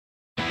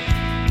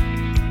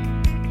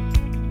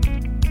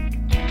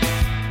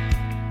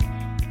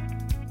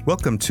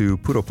Welcome to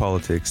Puro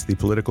Politics, the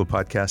political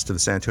podcast of the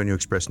San Antonio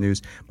Express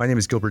News. My name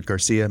is Gilbert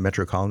Garcia,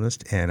 Metro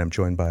columnist, and I'm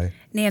joined by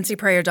Nancy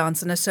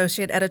Pryor-Johnson,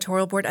 Associate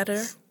Editorial Board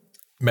Editor.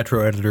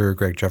 Metro Editor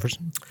Greg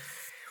Jefferson.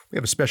 We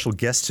have a special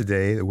guest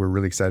today that we're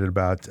really excited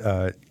about,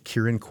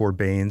 Kieran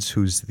Corbanes,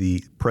 who's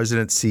the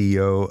President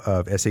CEO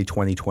of SA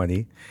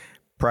 2020.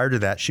 Prior to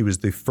that, she was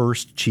the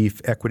first Chief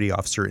Equity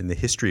Officer in the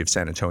history of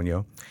San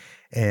Antonio.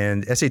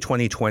 And SA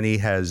 2020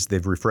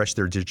 they've refreshed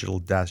their digital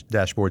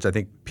dashboards. I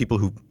think people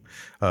who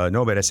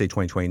know about SA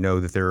 2020 know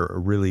that they're a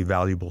really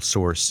valuable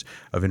source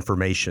of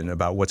information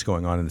about what's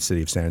going on in the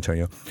city of San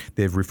Antonio.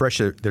 They've refreshed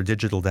their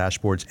digital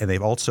dashboards, and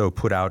they've also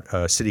put out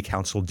a city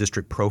council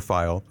district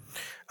profile,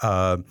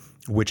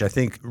 which I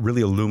think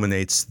really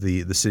illuminates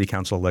the city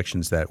council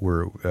elections that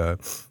we're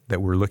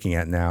looking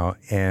at now.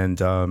 And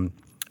I'm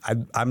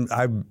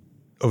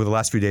over the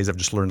last few days, I've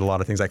just learned a lot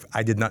of things.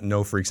 I did not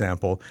know, for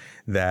example,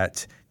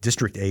 that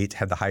District 8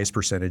 had the highest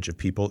percentage of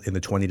people in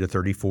the 20 to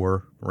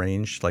 34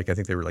 range. I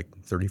think they were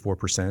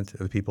 34% of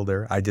the people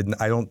there.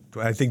 No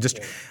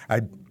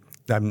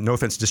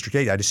offense to District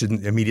 8, I just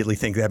didn't immediately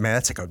think that, man,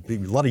 that's a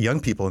lot of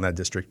young people in that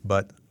district,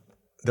 but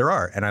there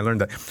are, and I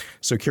learned that.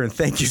 So Kieran,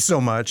 thank you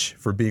so much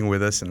for being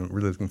with us, and I'm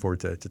really looking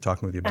forward to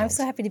talking with you about it. I'm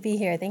so happy to be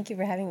here. Thank you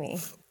for having me.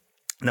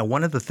 Now,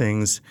 one of the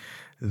things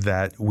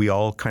that we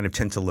all kind of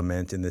tend to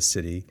lament in this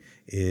city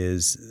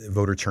is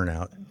voter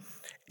turnout.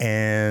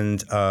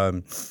 And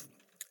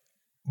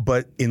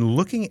but in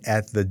looking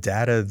at the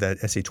data that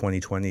SA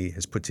 2020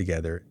 has put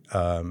together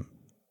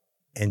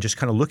and just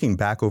kind of looking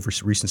back over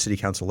recent city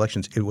council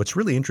elections, what's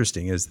really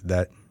interesting is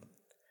that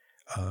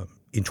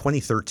in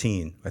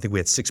 2013, I think we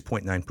had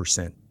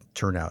 6.9%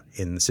 turnout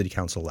in the city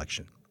council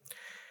election.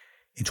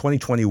 In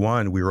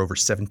 2021, we were over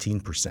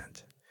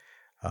 17%.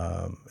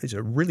 It's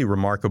a really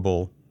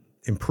remarkable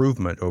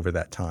improvement over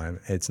that time.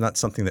 It's not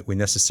something that we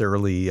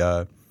necessarily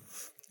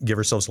give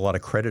ourselves a lot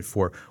of credit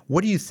for.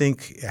 What do you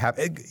think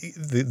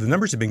the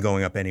numbers have been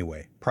going up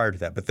anyway prior to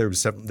that, but there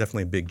was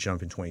definitely a big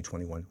jump in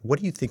 2021. What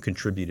do you think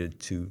contributed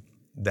to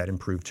that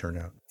improved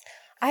turnout?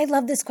 I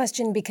love this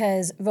question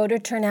because voter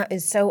turnout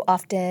is so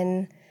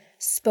often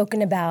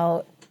spoken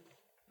about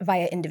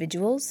via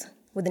individuals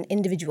with an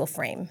individual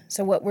frame.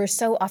 So what we're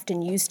so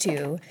often used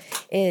to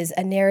is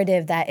a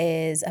narrative that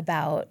is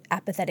about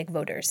apathetic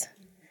voters,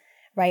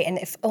 right? And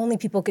if only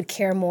people could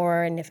care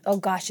more, and if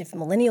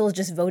millennials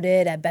just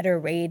voted at better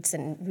rates,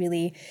 and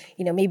really,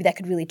 maybe that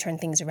could really turn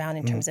things around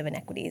in terms of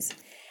inequities.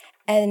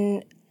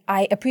 And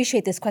I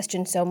appreciate this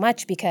question so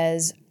much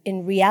because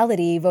in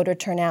reality, voter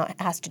turnout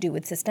has to do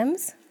with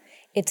systems.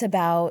 It's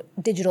about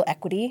digital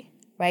equity,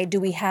 right?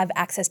 Do we have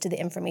access to the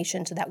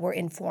information so that we're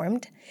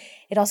informed?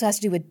 It also has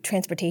to do with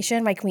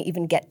transportation, right? Can we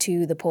even get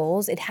to the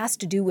polls? It has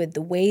to do with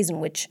the ways in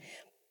which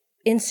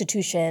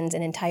institutions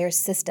and entire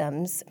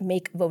systems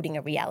make voting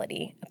a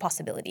reality, a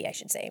possibility, I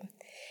should say.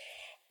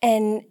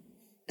 And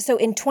so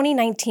in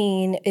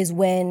 2019 is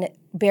when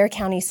Bexar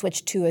County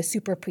switched to a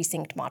super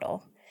precinct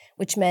model,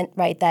 which meant,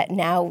 right, that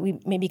now we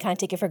maybe kind of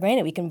take it for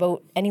granted. We can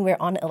vote anywhere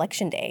on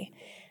election day.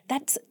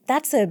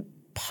 That's a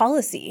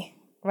policy,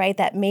 right,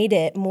 that made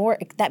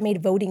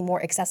voting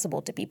more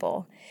accessible to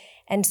people.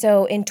 And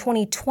so in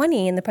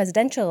 2020, in the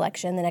presidential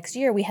election, the next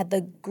year, we had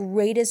the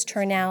greatest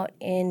turnout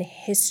in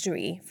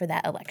history for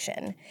that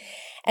election.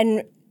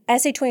 And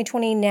SA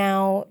 2020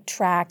 now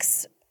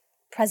tracks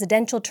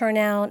presidential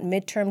turnout,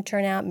 midterm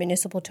turnout,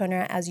 municipal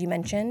turnout, as you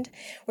mentioned.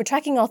 We're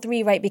tracking all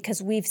three, right,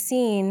 because we've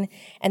seen,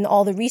 and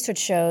all the research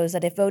shows,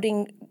 that if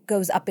voting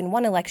goes up in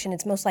one election,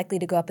 it's most likely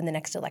to go up in the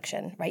next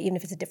election, right, even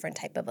if it's a different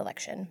type of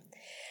election.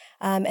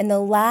 And the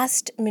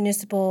last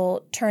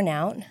municipal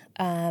turnout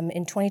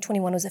in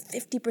 2021 was a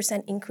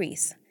 50%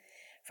 increase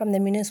from the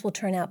municipal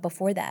turnout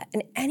before that.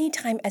 And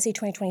anytime SA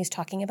 2020 is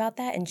talking about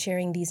that and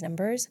sharing these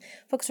numbers,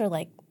 folks are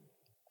kind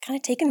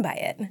of taken by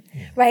it,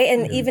 right?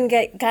 And even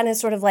get kind of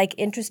sort of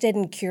interested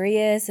and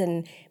curious,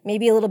 and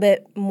maybe a little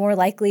bit more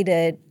likely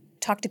to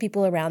talk to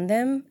people around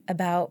them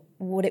about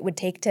what it would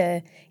take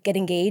to get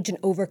engaged and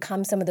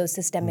overcome some of those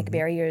systemic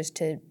barriers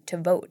to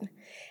vote.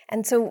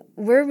 And so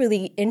we're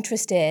really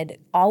interested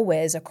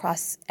always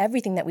across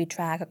everything that we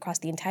track, across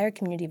the entire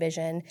community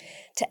vision,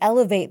 to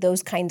elevate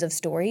those kinds of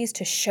stories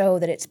to show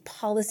that it's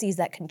policies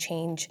that can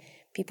change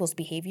people's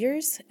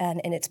behaviors,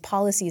 and it's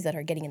policies that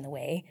are getting in the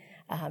way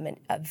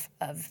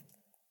of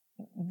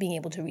being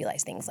able to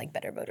realize things like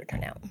better voter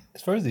turnout.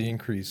 As far as the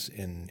increase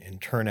in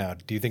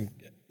turnout, do you think,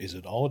 is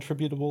it all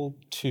attributable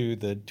to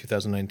the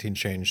 2019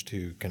 change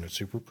to kind of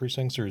super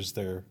precincts, or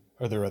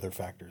are there other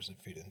factors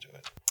that feed into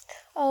it?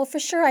 Oh, for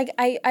sure.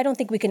 I don't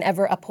think we can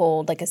ever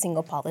uphold a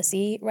single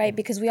policy, right?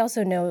 Because we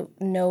also know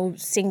no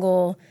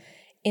single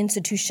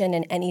institution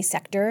in any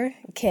sector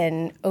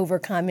can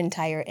overcome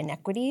entire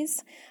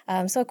inequities.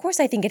 So, of course,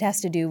 I think it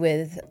has to do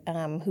with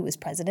who is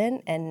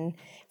president and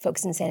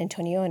folks in San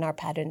Antonio and our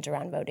patterns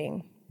around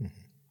voting.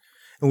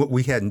 And what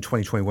we had in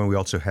 2021, we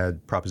also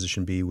had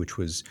Proposition B, which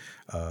was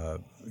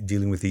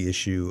dealing with the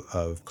issue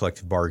of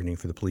collective bargaining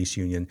for the police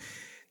union.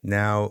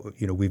 Now,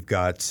 we've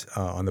got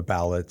on the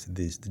ballot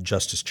the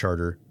Justice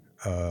Charter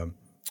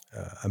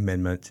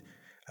amendment.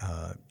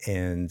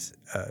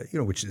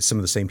 which some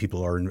of the same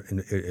people are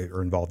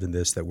involved in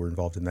this that were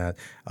involved in that.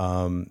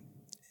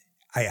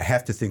 I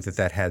have to think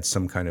that had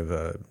some kind of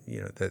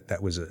that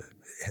was a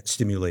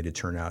stimulated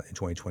turnout in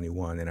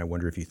 2021, and I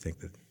wonder if you think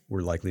that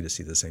we're likely to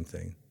see the same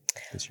thing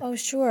this year. Oh,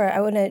 sure. I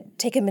want to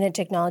take a minute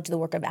to acknowledge the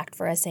work of Act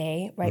for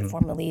SA, right?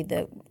 Formerly,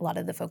 a lot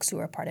of the folks who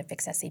are part of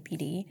Fix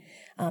SAPD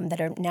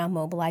that are now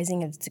mobilizing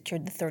have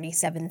secured the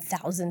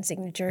 37,000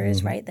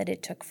 signatures, right, that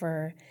it took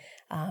for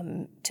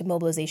to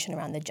mobilization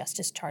around the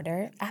Justice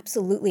Charter.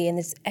 Absolutely. And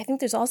I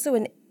think there's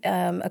also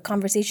a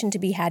conversation to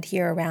be had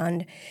here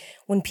around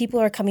when people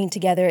are coming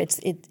together, it's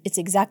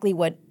exactly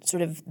what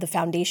sort of the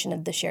foundation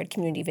of the shared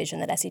community vision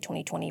that SA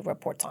 2020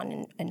 reports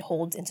on and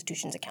holds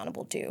institutions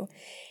accountable to,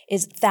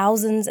 is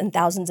thousands and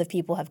thousands of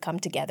people have come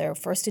together,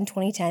 first in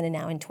 2010 and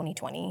now in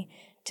 2020,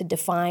 to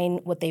define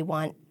what they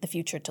want the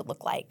future to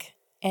look like.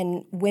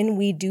 And when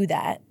we do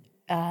that,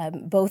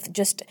 both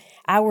just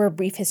our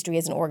brief history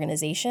as an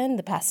organization,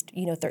 the past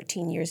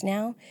 13 years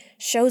now,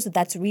 shows that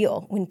that's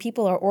real. When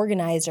people are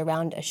organized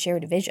around a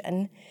shared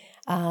vision,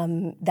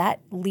 that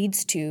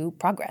leads to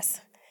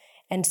progress.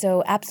 And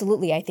so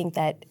absolutely, I think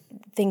that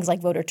things like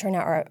voter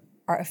turnout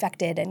are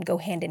affected and go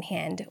hand in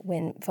hand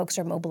when folks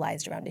are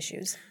mobilized around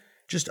issues.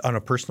 Just on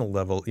a personal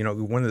level,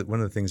 one of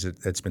the things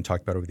that's been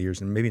talked about over the years,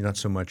 and maybe not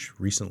so much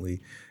recently,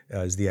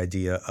 is the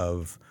idea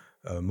of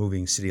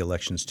moving city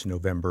elections to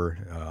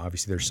November.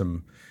 Obviously, there's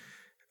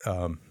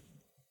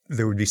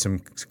there would be some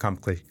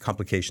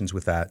complications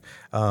with that.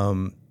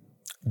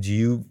 Do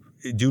you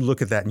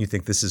look at that and you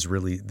think this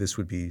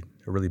would be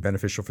a really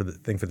beneficial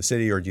thing for the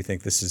city, or do you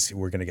think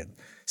we're going to get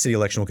city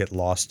election will get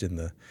lost in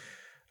the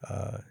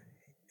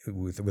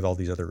with all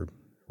these other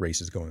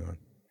races going on?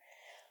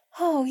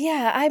 Oh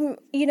yeah,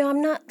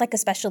 I'm not like a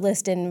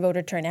specialist in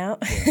voter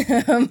turnout,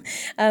 so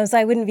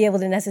I wouldn't be able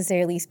to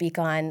necessarily speak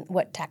on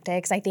what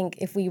tactics. I think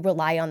if we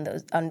rely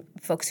on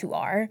folks who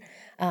are,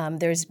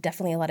 there's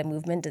definitely a lot of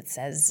movement that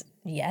says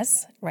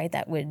yes, right?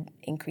 That would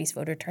increase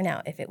voter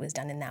turnout if it was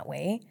done in that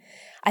way.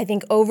 I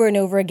think over and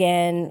over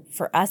again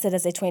for us at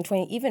SA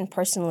 2020, even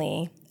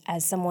personally,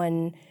 as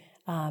someone,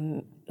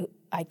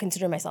 I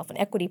consider myself an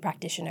equity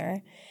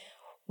practitioner.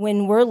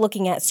 When we're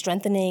looking at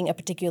strengthening a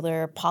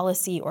particular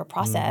policy or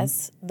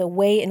process, the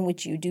way in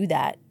which you do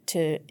that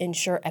to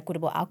ensure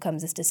equitable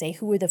outcomes is to say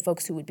who are the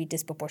folks who would be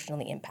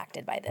disproportionately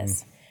impacted by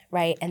this,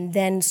 right? And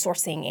then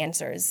sourcing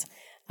answers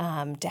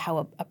to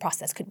how a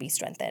process could be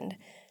strengthened.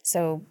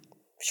 So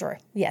sure,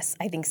 yes,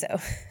 I think so.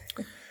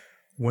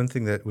 One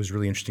thing that was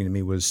really interesting to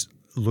me was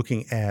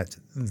looking at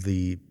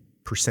the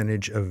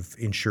percentage of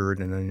insured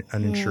and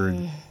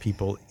uninsured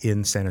people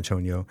in San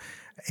Antonio,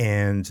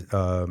 and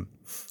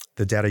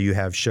the data you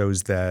have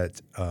shows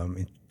that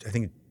I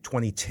think in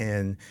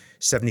 2010,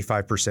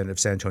 75% of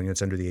San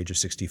Antonians under the age of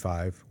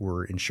 65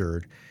 were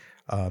insured.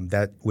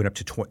 That went up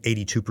to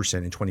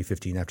 82% in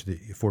 2015 after the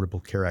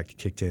Affordable Care Act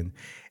kicked in.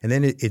 And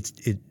then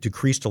it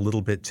decreased a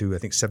little bit to, I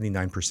think,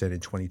 79% in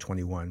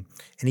 2021.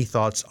 Any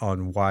thoughts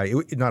on why?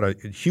 Not a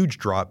huge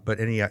drop, but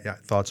any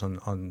thoughts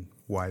on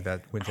why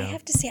that went down? I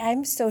have to say,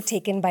 I'm so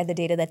taken by the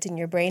data that's in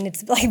your brain.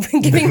 It's like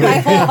giving my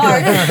whole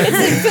heart. It's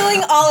like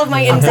filling all of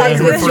my insides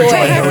with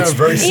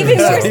joy. Even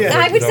more,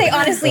 I would say,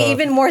 honestly,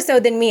 even more so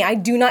than me. I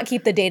do not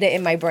keep the data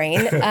in my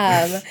brain.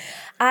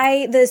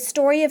 The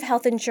story of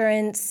health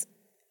insurance,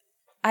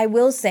 I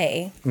will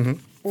say,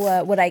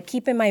 what I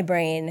keep in my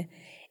brain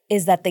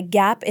is that the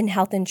gap in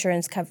health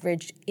insurance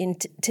coverage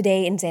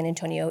today in San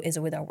Antonio is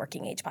with our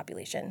working age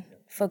population,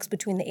 folks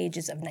between the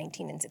ages of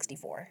 19 and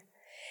 64.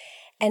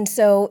 And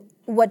so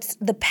what's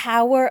the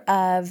power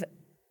of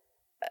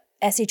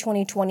SA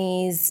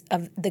 2020's,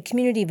 of the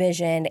community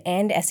vision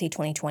and SA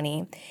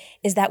 2020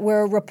 is that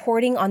we're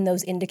reporting on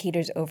those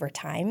indicators over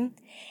time.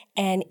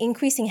 And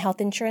increasing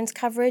health insurance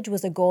coverage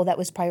was a goal that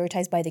was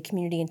prioritized by the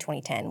community in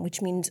 2010,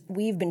 which means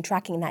we've been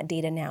tracking that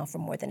data now for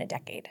more than a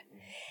decade.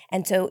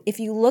 And so if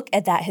you look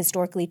at that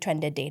historically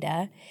trended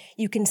data,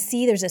 you can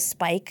see there's a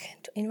spike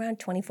in around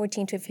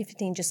 2014 to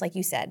 2015, just like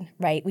you said,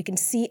 right? We can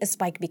see a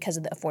spike because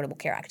of the Affordable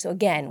Care Act. So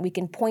again, we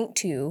can point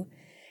to,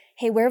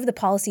 hey, where are the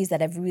policies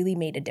that have really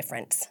made a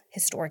difference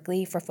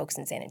historically for folks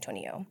in San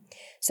Antonio?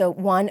 So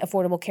one,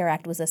 Affordable Care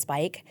Act was a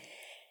spike.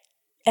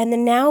 And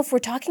then now if we're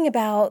talking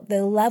about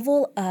the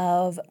level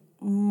of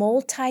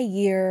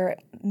multi-year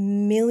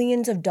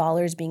millions of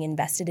dollars being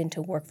invested into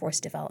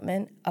workforce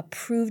development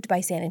approved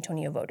by San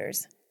Antonio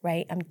voters,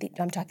 right?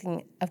 I'm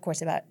talking, of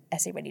course, about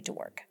SA Ready to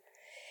Work.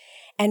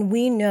 And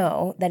we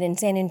know that in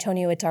San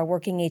Antonio, it's our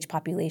working age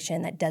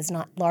population that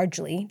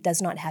largely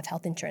does not have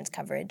health insurance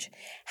coverage.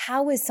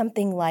 How is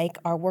something like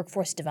our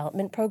workforce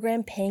development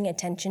program paying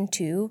attention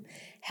to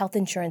health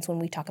insurance when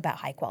we talk about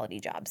high quality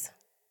jobs,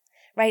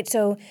 right?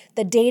 So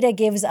the data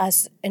gives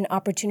us an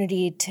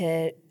opportunity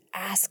to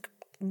ask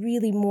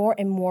really more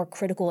and more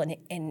critical and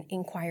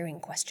inquiring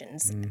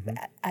questions,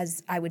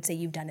 as I would say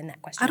you've done in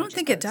that question. I don't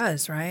think it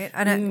does, right?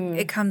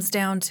 It comes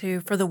down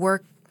to, for the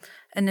work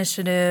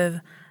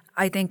initiative,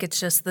 I think it's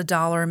just the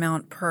dollar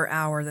amount per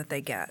hour that they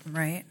get,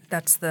 right?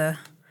 That's the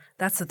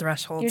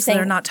threshold. You're so saying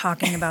they're not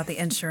talking about the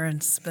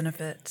insurance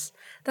benefits.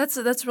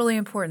 That's really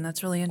important.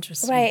 That's really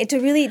interesting. Right. To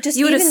really just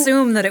You would even,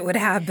 assume that it would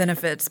have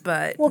benefits,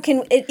 but well,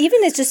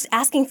 even it's just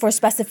asking for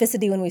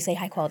specificity when we say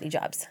high quality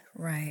jobs.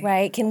 right.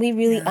 Right? Can we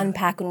really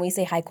unpack when we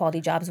say high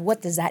quality jobs?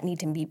 What does that need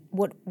to be?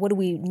 What do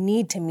we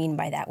need to mean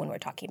by that when we're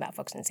talking about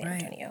folks in San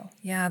Antonio?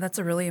 Yeah, that's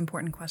a really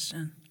important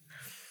question.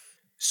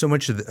 So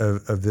much of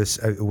this,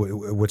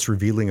 what's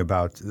revealing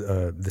about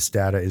this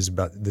data is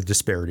about the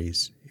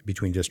disparities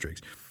between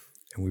districts.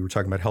 And we were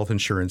talking about health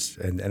insurance,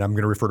 and I'm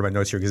going to refer to my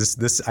notes here because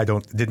this I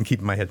didn't keep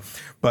in my head.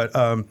 But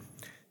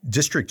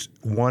District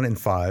 1 and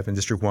 5, and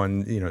District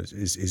 1,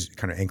 is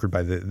kind of anchored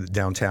by the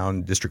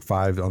downtown. District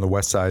 5 on the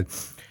west side,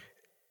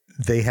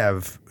 they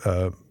have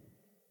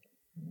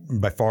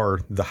by far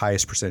the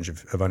highest percentage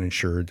of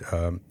uninsured,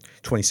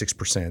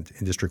 26%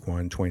 in District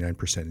 1,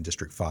 29% in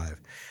District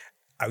 5.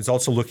 I was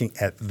also looking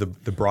at the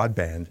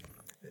broadband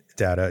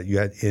data. You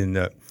had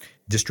in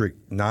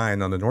District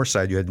 9 on the north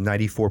side, you had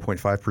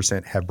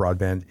 94.5% have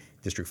broadband.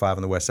 District 5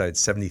 on the west side,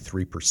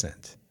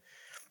 73%.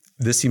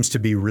 This seems to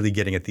be really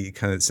getting at the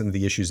kind of some of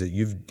the issues that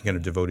you've kind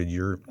of devoted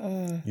your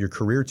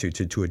career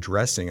to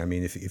addressing. I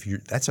mean, if you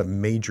that's a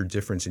major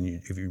difference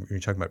if you're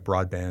talking about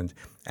broadband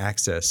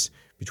access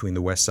between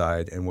the west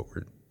side and what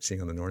we're seeing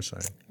on the north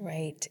side.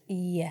 Right.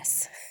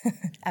 Yes.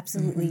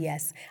 Absolutely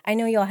yes. I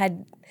know y'all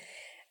had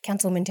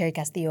Councilwoman Terry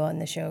Castillo on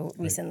the show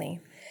recently.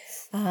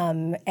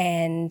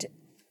 And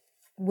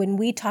when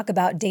we talk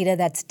about data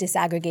that's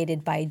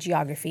disaggregated by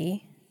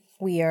geography,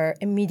 we are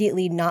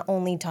immediately not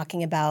only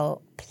talking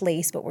about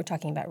place, but we're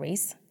talking about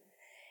race,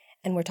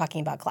 and we're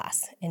talking about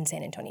class in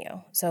San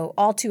Antonio. So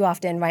all too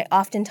often, right,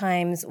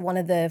 oftentimes one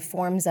of the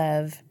forms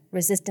of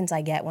resistance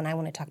I get when I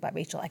want to talk about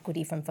racial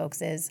equity from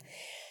folks is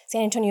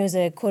San Antonio is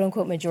a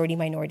quote-unquote majority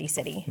minority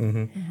city.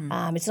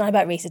 It's not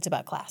about race, it's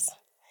about class.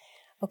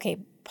 Okay,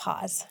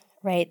 pause,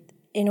 right?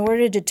 In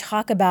order to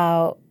talk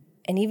about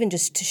and even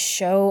just to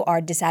show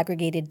our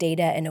disaggregated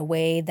data in a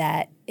way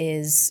that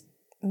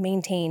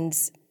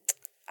maintains,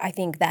 I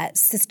think, that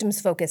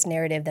systems-focused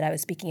narrative that I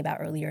was speaking about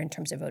earlier in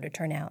terms of voter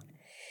turnout,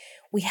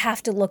 we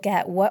have to look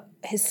at what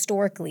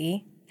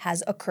historically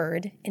has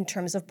occurred in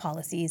terms of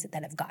policies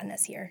that have gotten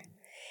us here.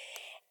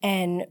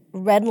 And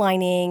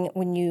redlining,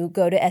 when you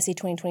go to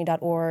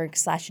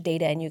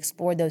sa2020.org/data and you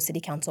explore those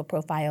city council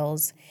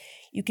profiles,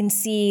 you can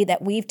see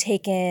that we've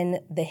taken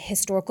the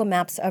historical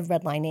maps of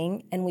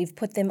redlining and we've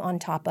put them on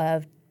top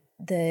of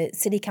the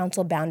city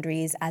council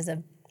boundaries as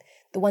of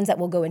the ones that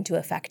will go into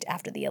effect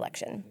after the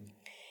election.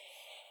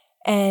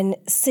 And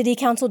City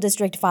Council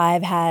District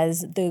 5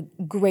 has the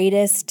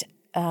greatest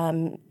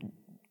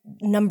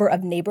number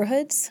of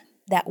neighborhoods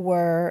that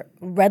were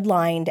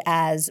redlined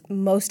as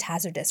most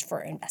hazardous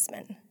for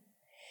investment.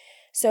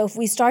 So if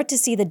we start to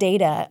see the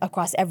data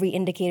across every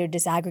indicator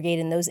disaggregate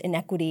and those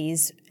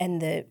inequities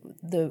and the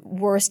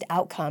worst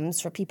outcomes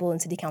for people in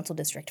City Council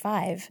District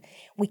 5,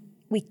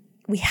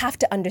 we have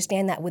to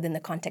understand that within the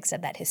context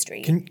of that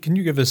history. Can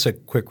you give us a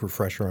quick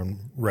refresher on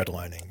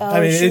redlining? Oh,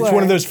 I mean, sure. It's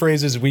one of those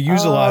phrases we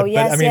use a lot,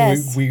 yes, but I mean,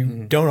 yes. we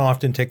don't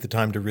often take the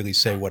time to really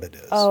say what it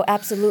is. Oh,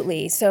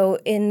 absolutely. So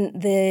in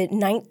the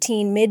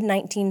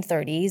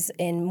mid-1930s,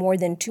 in more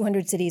than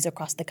 200 cities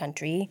across the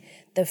country,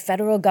 the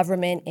federal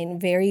government, in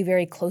very,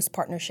 very close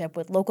partnership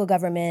with local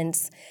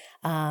governments,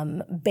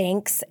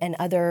 banks, and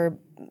other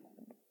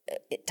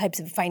types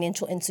of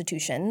financial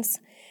institutions,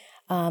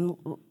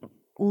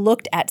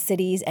 looked at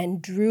cities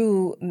and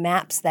drew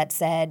maps that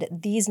said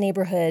these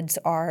neighborhoods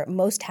are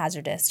most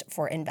hazardous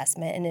for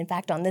investment. And in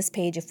fact, on this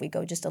page, if we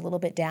go just a little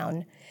bit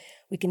down,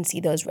 we can see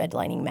those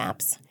redlining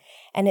maps.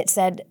 And it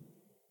said,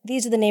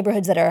 these are the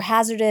neighborhoods that are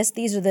hazardous,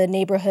 these are the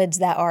neighborhoods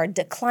that are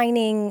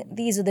declining,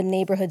 these are the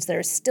neighborhoods that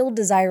are still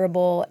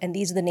desirable, and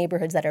these are the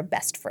neighborhoods that are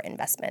best for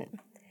investment.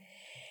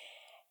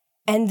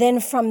 And then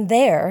from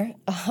there,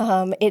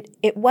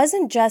 it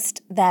wasn't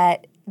just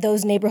that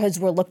those neighborhoods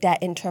were looked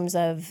at in terms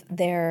of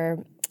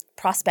their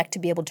prospect to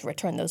be able to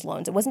return those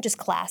loans. It wasn't just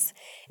class.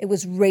 It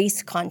was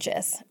race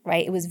conscious,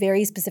 right? It was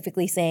very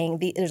specifically saying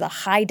there's a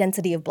high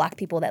density of Black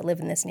people that live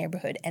in this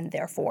neighborhood, and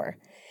therefore.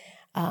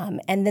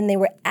 And then they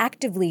were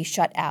actively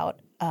shut out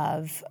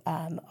of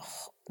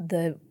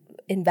the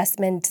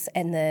investments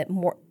and the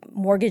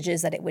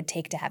mortgages that it would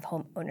take to have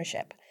home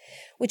ownership,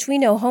 which we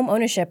know home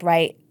ownership,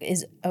 right,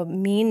 is a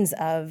means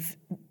of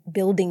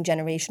building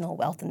generational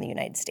wealth in the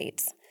United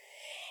States.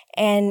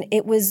 And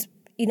it was,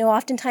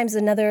 oftentimes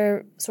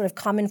another sort of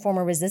common form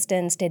of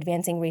resistance to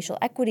advancing racial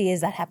equity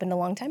is that happened a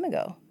long time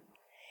ago.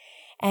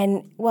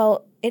 And,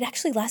 well, it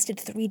actually lasted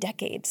 3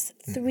 decades.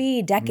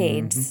 3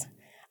 decades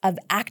of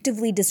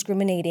actively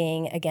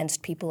discriminating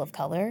against people of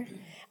color.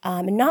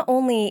 And not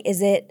only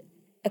is it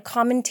a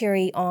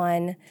commentary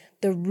on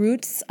the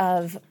roots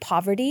of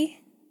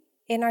poverty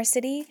in our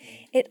city,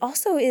 it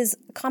also is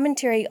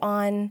commentary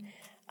on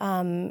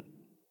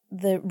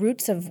the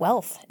roots of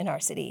wealth in our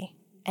city.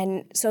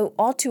 And so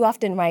all too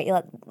often, right,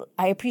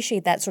 I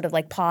appreciate that sort of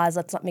like pause,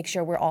 let's not make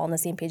sure we're all on the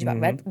same page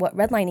about what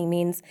redlining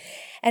means.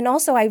 And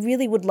also I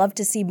really would love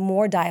to see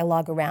more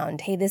dialogue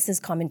around, hey, this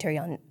is commentary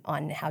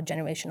on how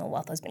generational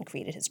wealth has been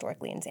created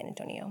historically in San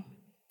Antonio.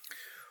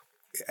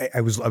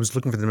 I was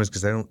looking for the numbers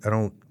because I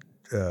don't.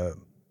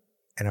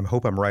 And I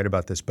hope I'm right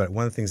about this, but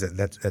one of the things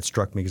that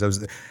struck me,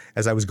 because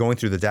as I was going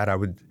through the data,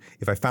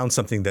 if I found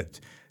something that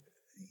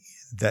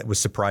was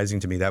surprising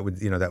to me, that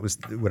was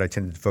what I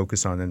tended to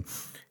focus on.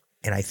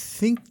 And I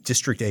think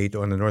District 8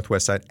 on the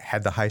Northwest side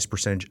had the highest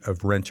percentage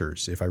of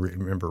renters, if I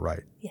remember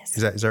right. Yes.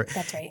 Is that right?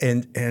 That's right.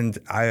 And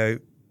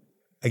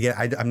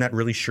I'm not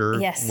really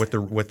sure what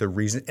the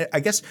reason. I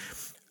guess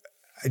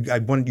I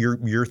want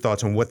your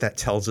thoughts on what that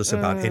tells us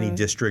about any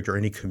district or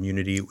any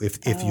community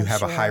if you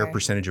have a higher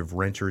percentage of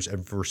renters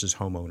versus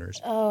homeowners.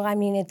 Oh, I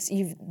mean, it's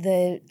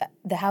the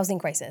housing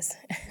crisis,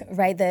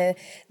 right?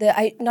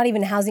 Not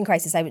even a housing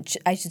crisis.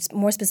 I should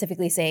more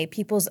specifically say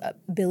people's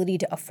ability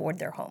to afford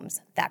their homes.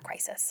 That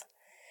crisis.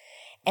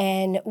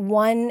 And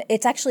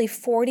it's actually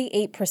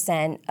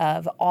 48%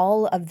 of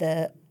all of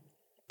the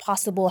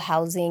possible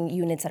housing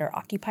units that are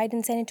occupied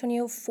in San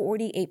Antonio.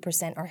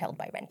 48% are held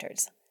by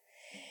renters.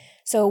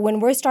 So when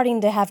we're starting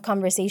to have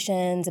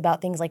conversations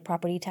about things like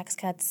property tax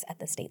cuts at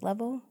the state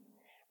level,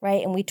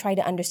 right, and we try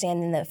to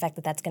understand the effect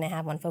that that's going to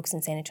have on folks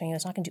in San Antonio,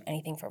 it's not going to do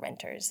anything for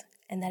renters,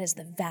 and that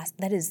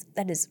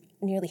is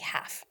nearly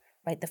half,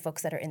 right, the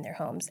folks that are in their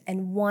homes,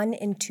 and 1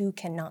 in 2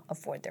 cannot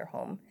afford their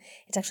home.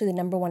 It's actually the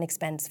number one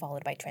expense,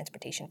 followed by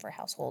transportation for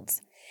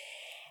households.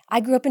 I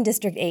grew up in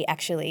District 8,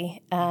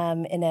 actually,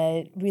 in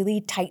a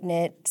really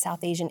tight-knit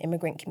South Asian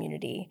immigrant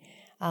community.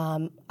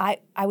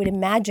 I would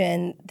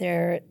imagine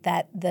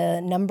that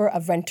the number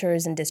of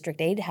renters in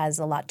District 8 has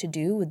a lot to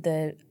do with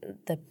the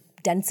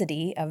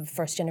density of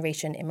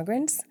first-generation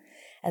immigrants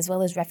as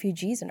well as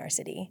refugees in our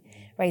city,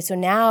 right? So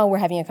now we're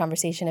having a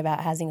conversation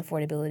about housing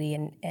affordability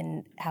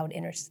and how it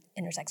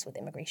intersects with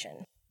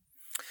immigration.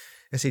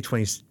 SA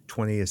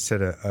 2020 has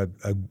set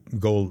a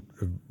goal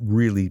of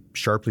really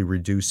sharply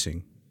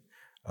reducing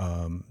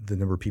the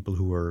number of people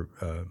who are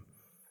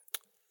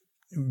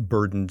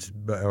burdened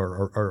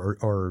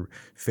or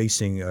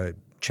facing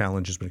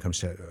challenges when it comes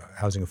to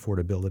housing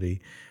affordability.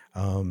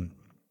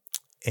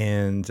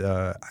 And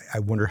I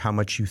wonder how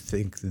much you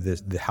think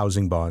the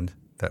housing bond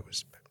that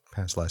was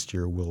passed last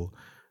year will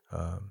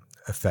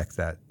affect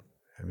that.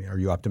 I mean, are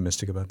you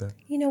optimistic about that?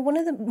 One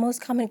of the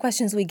most common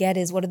questions we get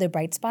is, what are the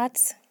bright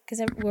spots?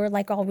 Because we're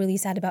all really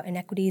sad about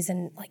inequities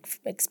and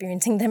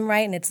experiencing them,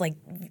 right? And it's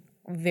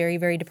very,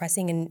 very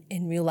depressing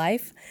in real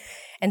life.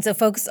 And so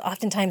folks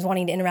oftentimes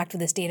wanting to interact with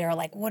this data are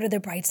like, what are the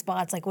bright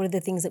spots? What are the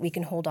things that we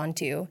can hold on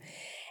to?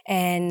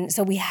 And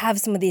so we have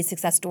some of these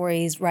success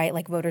stories, right,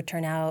 like voter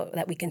turnout,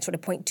 that we can sort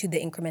of point to the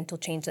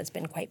incremental change that's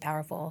been quite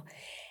powerful.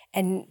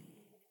 And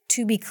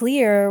to be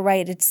clear,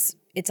 right, it's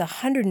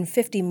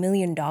 $150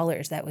 million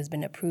that was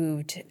been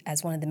approved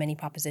as one of the many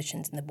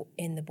propositions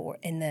in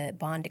the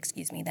bond,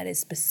 that is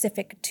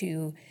specific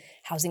to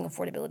housing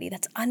affordability.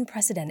 That's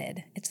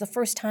unprecedented. It's the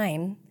first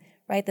time,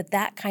 right,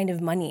 that kind of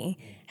money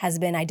has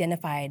been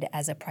identified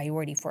as a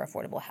priority for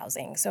affordable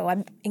housing. So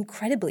I'm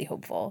incredibly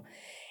hopeful,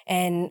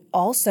 and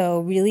also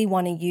really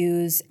want to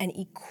use and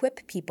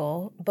equip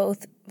people,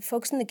 both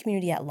folks in the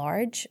community at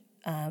large,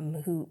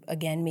 who,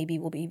 again, maybe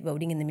will be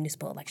voting in the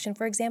municipal election,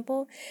 for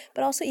example,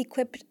 but also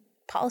equip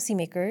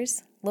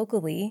policymakers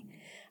locally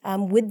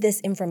with this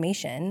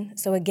information.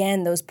 So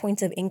again, those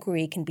points of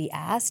inquiry can be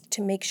asked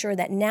to make sure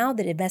that now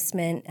that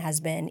investment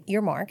has been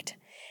earmarked,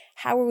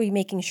 how are we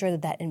making sure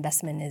that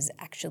investment is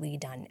actually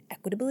done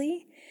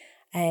equitably?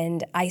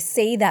 And I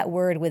say that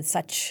word with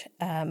such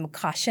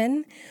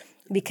caution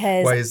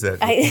because— Why is that?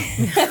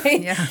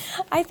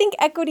 I think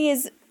equity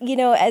is,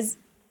 as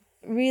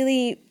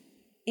really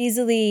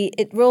easily,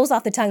 it rolls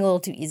off the tongue a little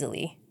too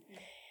easily.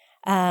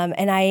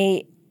 And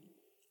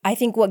I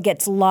think what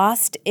gets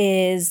lost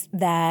is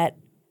that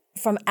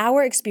from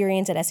our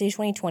experience at SA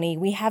 2020,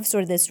 we have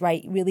sort of this,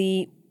 right,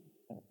 really,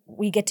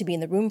 we get to be in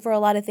the room for a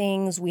lot of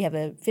things. We have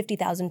a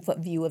 50,000-foot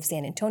view of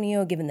San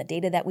Antonio, given the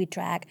data that we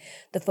track,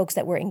 the folks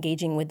that we're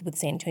engaging with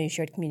San Antonio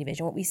Shared Community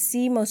Vision. What we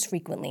see most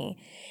frequently,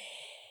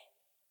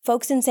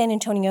 folks in San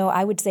Antonio,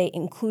 I would say,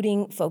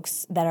 including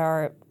folks that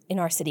are in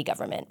our city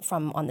government,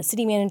 from on the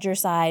city manager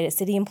side,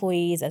 city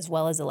employees, as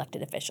well as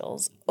elected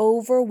officials,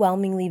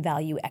 overwhelmingly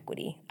value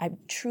equity. I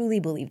truly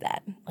believe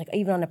that.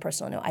 Even on a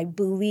personal note, I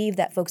believe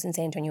that folks in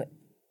San Antonio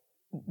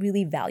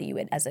really value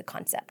it as a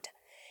concept.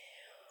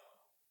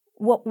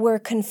 What we're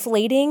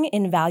conflating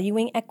in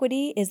valuing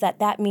equity is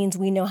that means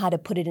we know how to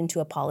put it into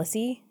a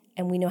policy,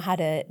 and we know how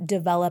to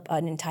develop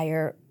an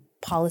entire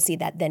policy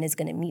that then is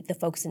going to meet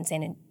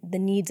the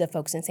needs of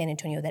folks in San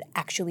Antonio, that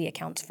actually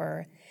accounts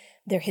for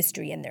their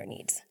history and their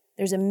needs.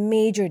 There's a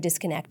major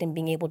disconnect in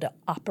being able to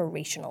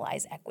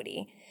operationalize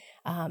equity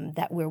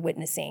that we're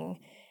witnessing.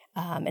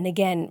 And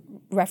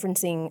again,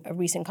 referencing a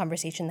recent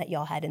conversation that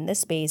y'all had in this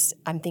space,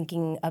 I'm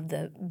thinking of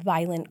the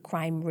Violent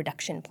Crime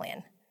Reduction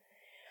Plan.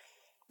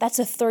 That's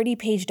a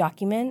 30-page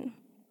document,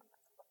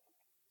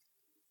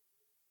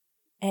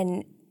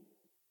 and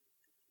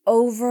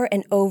over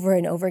and over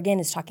and over again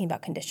is talking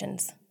about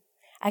conditions.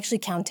 I actually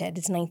counted,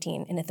 it's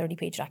 19 in a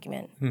 30-page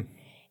document.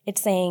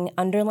 It's saying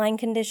underlying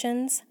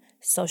conditions,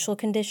 social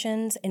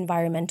conditions,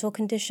 environmental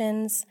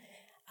conditions,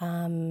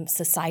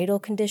 societal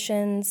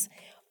conditions,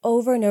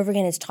 over and over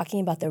again is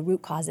talking about the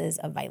root causes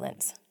of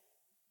violence.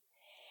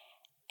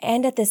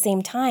 And at the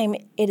same time,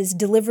 it is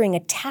delivering a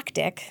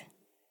tactic,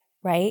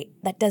 right,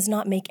 that does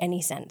not make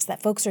any sense.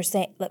 That folks are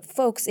saying, that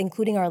folks,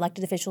 including our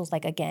elected officials,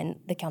 like again,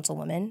 the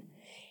councilwoman,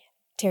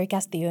 Terry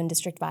Castillo in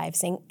District 5,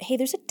 saying, hey,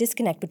 there's a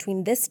disconnect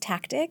between this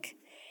tactic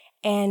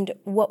and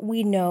what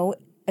we know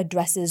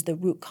addresses the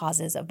root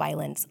causes of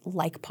violence,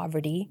 like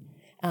poverty,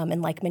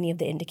 and like many of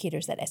the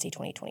indicators that SA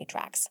 2020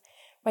 tracks,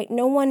 right?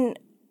 No one,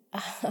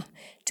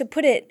 to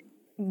put it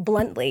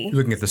bluntly, You're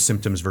looking at the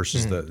symptoms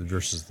versus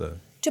the.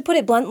 To put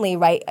it bluntly,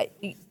 right?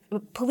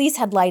 Police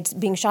headlights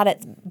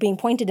being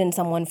pointed in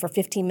someone for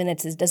 15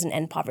 minutes doesn't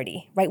end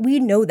poverty, right? We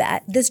know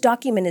that. This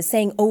document is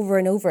saying over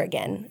and over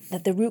again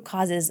that the root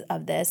causes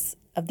of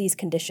these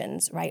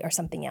conditions, right, are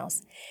something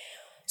else.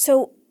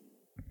 So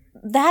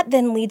that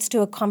then leads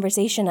to a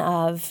conversation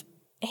of,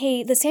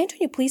 hey, the San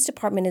Antonio Police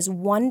Department is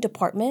one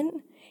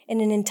department in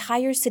an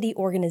entire city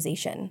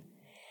organization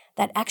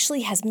that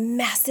actually has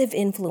massive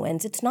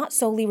influence. It's not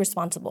solely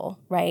responsible,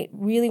 right?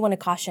 Really want to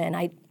caution,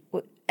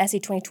 SA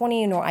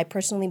 2020, nor I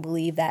personally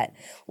believe that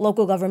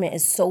local government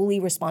is solely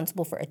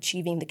responsible for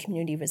achieving the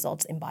community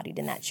results embodied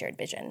in that shared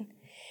vision.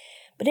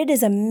 But it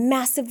is a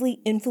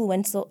massively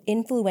influential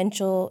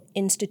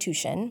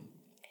institution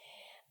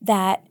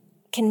that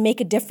can make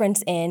a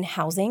difference in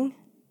housing,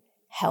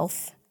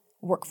 health,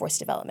 workforce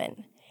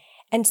development.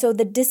 And so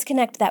the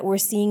disconnect that we're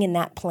seeing in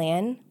that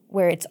plan,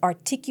 where it's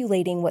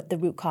articulating what the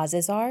root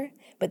causes are,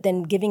 but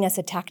then giving us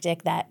a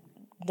tactic that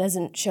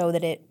doesn't show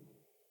that it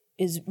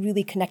is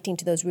really connecting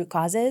to those root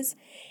causes,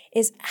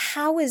 is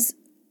how is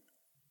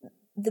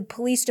the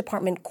police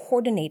department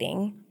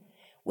coordinating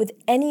with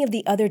any of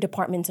the other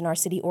departments in our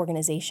city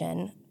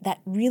organization that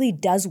really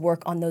does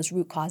work on those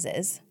root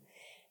causes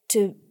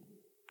to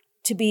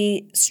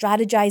be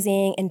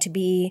strategizing and to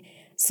be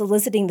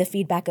soliciting the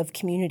feedback of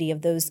community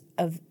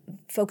of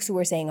folks who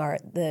are saying are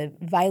the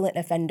violent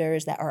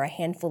offenders that are a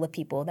handful of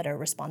people that are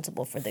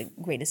responsible for the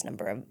greatest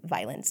number of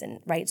violence, and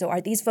right. So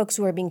are these folks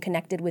who are being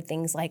connected with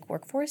things like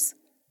workforce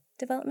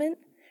development,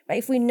 right?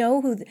 If we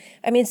know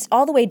it's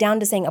all the way down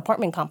to saying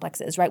apartment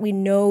complexes, right? We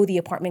know the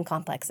apartment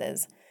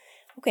complexes.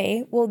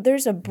 Okay, well,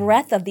 there's a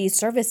breadth of these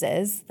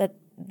services that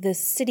the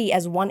city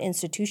as one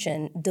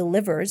institution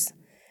delivers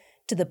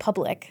to the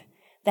public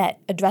that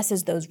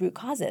addresses those root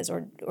causes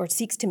or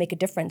seeks to make a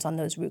difference on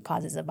those root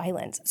causes of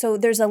violence. So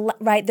there's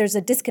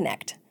a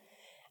disconnect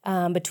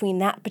between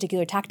that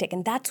particular tactic,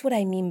 and that's what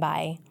I mean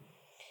by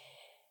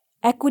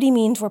equity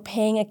means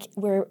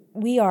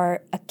we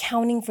are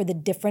accounting for the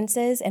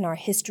differences in our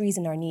histories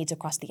and our needs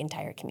across the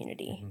entire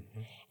community.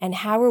 Mm-hmm. And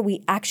how are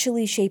we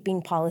actually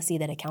shaping policy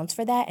that accounts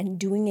for that and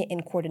doing it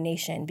in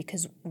coordination,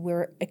 because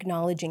we're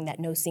acknowledging that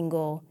no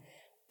single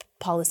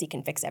policy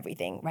can fix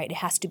everything, right? It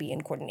has to be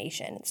in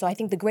coordination. So I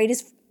think the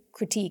greatest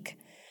critique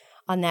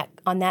on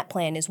that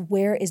plan is,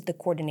 where is the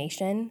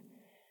coordination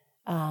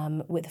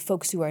with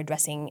folks who are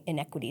addressing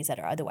inequities that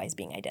are otherwise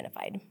being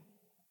identified?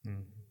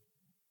 Mm-hmm.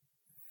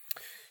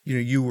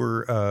 You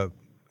were,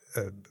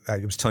 I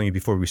was telling you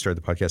before we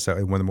started the podcast,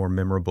 one of the more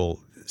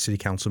memorable city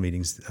council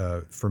meetings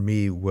for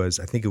me was,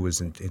 I think it was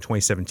in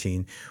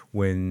 2017,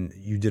 when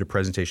you did a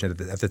presentation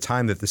at the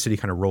time that the city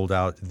kind of rolled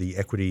out the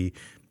equity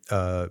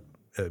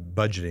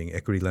budgeting,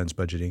 equity lens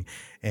budgeting,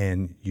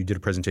 and you did a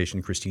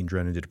presentation, Christine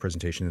Drennan did a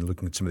presentation and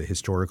looking at some of the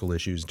historical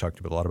issues and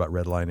talked a lot about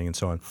redlining and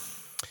so on.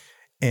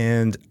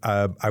 And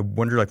I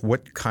wonder, like,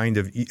 what kind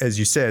of, as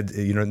you said,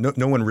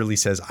 no one really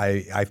says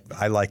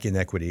I like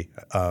inequity,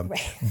 right.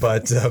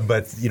 but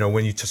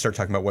when you start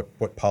talking about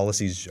what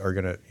policies you're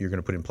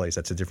gonna put in place,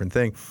 that's a different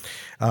thing.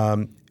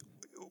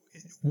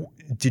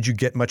 Did you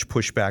get much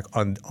pushback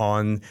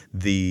on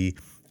the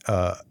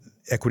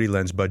equity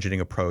lens budgeting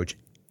approach?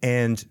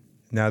 And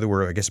now that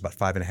we're, I guess, about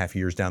 5.5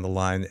 years down the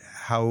line,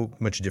 how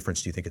much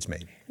difference do you think it's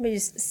made? Let me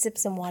just sip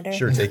some water.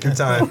 Sure, take your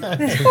time.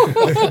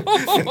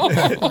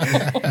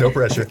 No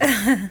pressure.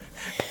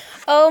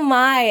 Oh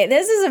my,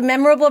 this is a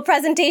memorable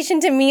presentation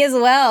to me as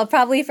well,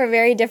 probably for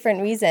very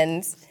different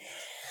reasons.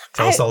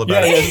 Tell us all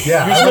about it.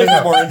 Yeah. Usually a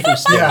bit more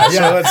interesting.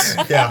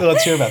 So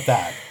let's hear about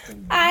that.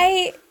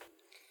 I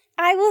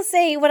will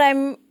say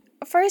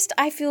first,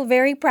 I feel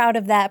very proud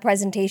of that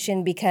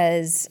presentation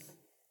because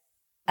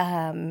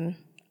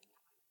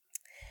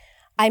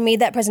I made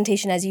that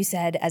presentation, as you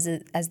said, as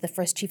the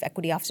first chief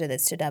equity officer that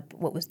stood up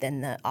what was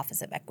then the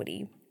Office of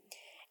Equity,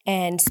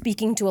 and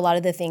speaking to a lot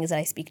of the things that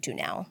I speak to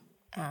now.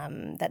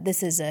 That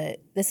this is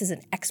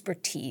an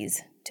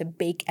expertise to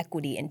bake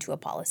equity into a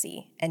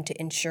policy and to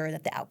ensure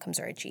that the outcomes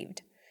are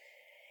achieved.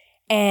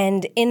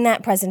 And in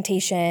that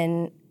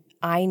presentation,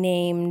 I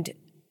named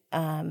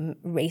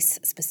race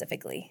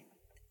specifically,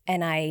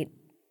 and I,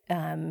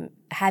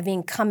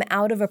 having come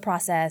out of a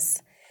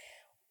process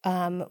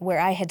where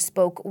I had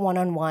spoke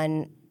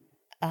one-on-one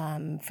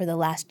for the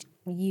last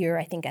year,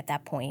 I think at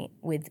that point,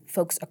 with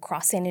folks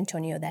across San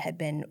Antonio that had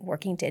been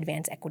working to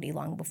advance equity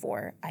long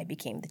before I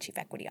became the chief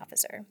equity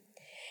officer.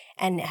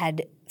 and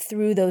had,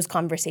 through those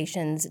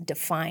conversations,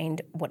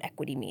 defined what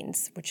equity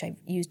means, which I've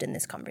used in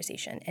this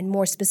conversation, and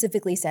more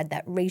specifically said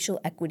that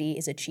racial equity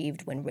is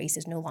achieved when race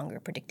is no longer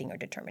predicting or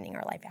determining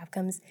our life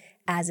outcomes,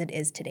 as it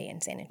is today in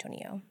San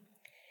Antonio.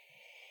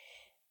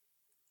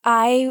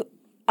 I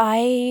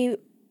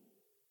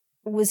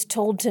was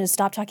told to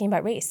stop talking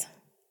about race.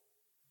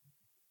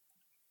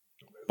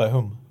 By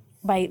whom?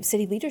 By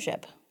city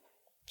leadership.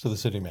 So the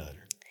city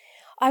manager.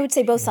 I would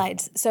say both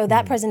sides. So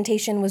that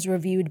presentation was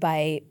reviewed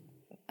by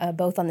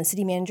both on the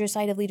city manager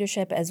side of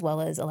leadership as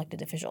well as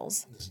elected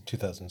officials. This is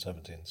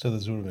 2017. So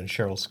this would have been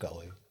Cheryl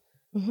Scully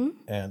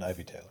and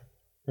Ivy Taylor.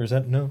 Or is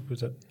that, no?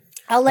 Who's that?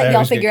 I'll let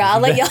y'all figure out.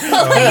 I'll let y'all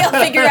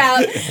figure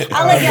out.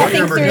 I'll let y'all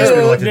think through.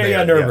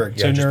 Nuremberg.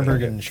 Yeah, So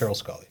Nuremberg and Cheryl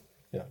Scully.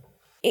 Yeah.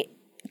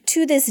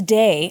 To this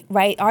day,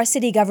 right, our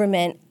city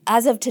government,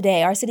 as of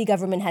today, our city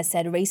government has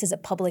said race is a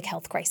public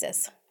health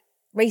crisis.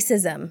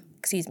 Racism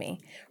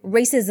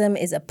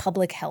is a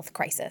public health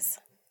crisis,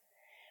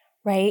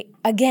 right?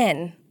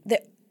 Again,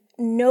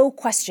 no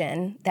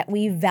question that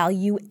we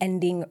value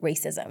ending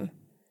racism.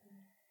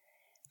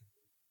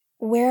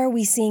 Where are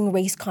we seeing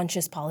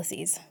race-conscious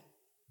policies?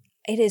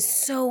 It is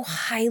so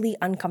highly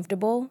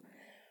uncomfortable.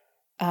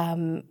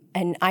 And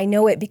I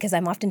know it because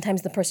I'm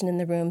oftentimes the person in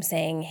the room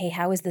saying, hey,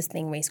 how is this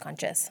thing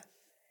race-conscious?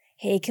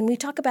 Hey, can we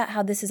talk about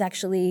how this is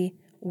actually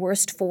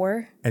worst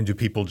for? And do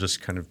people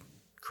just kind of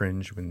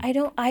cringe when...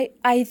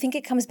 I think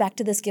it comes back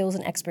to the skills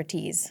and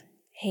expertise.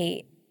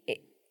 Hey,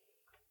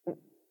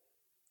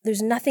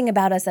 there's nothing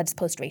about us that's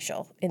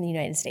post-racial in the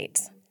United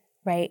States,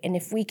 right? And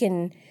if we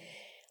can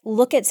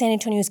look at San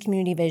Antonio's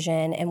community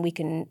vision and we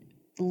can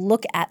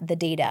look at the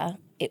data,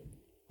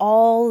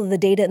 all the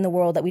data in the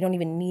world that we don't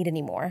even need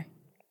anymore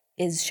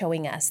is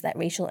showing us that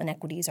racial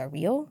inequities are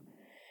real.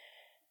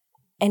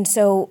 And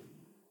so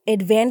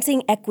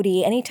advancing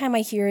equity, anytime I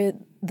hear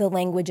the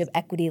language of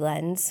equity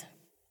lens,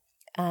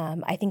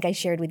 I think I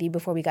shared with you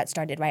before we got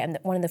started, right? I'm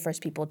one of the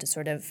first people to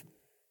sort of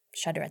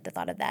shudder at the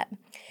thought of that.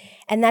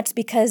 And that's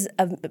because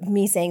of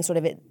me saying sort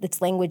of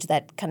it's language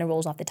that kind of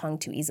rolls off the tongue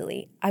too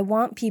easily. I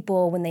want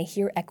people, when they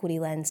hear equity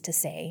lens, to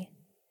say,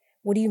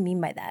 what do you mean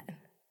by that?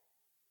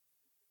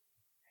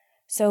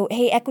 So,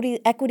 hey,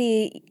 the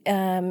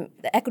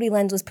equity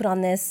lens was put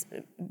on this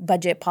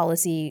budget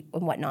policy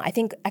and whatnot. I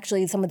think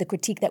actually some of the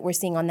critique that we're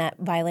seeing on that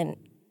violent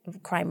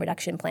crime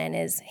reduction plan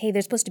is, hey,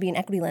 there's supposed to be an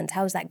equity lens.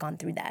 How has that gone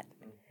through that?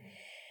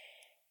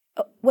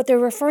 What they're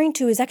referring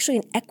to is actually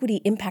an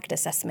equity impact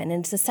assessment,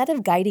 and it's a set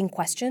of guiding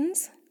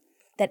questions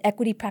that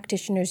equity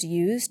practitioners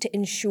use to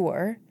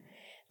ensure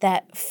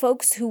that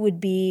folks who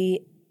would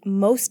be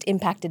most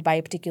impacted by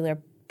a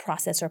particular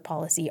process or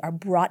policy are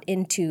brought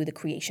into the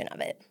creation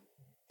of it.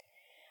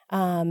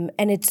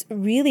 And it's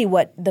really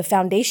what the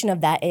foundation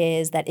of that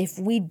is, that if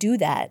we do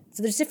that,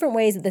 so there's different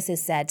ways that this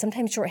is said.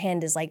 Sometimes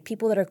shorthand is like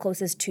people that are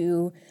closest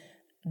to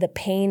the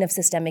pain of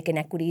systemic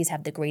inequities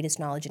have the greatest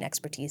knowledge and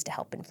expertise to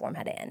help inform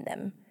how to end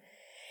them.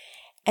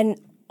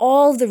 And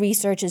all the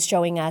research is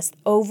showing us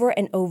over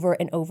and over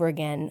and over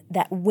again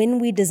that when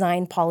we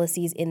design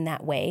policies in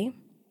that way,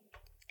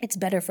 it's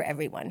better for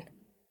everyone.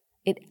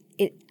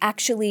 It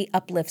actually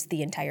uplifts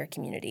the entire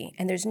community,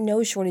 and there's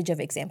no shortage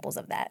of examples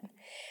of that.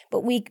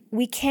 But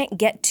we can't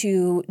get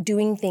to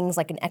doing things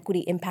like an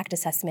equity impact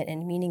assessment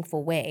in a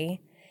meaningful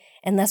way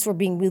unless we're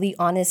being really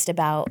honest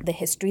about the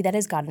history that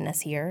has gotten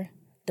us here,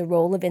 the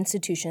role of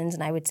institutions,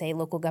 and I would say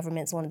local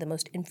government is one of the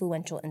most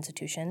influential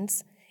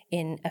institutions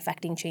in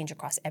affecting change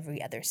across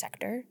every other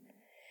sector.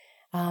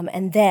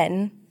 And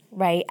then,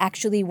 right,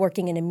 actually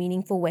working in a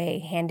meaningful way,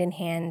 hand in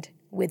hand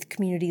with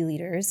community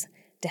leaders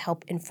to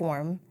help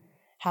inform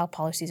how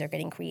policies are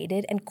getting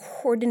created and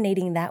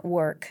coordinating that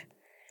work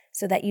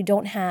so that you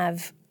don't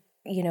have,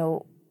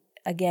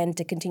 again,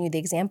 to continue the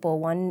example,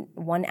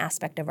 one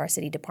aspect of our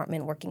city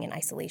department working in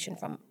isolation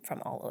from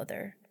all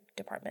other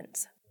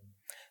departments.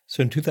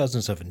 So in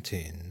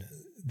 2017,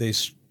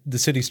 the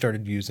city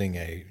started using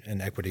an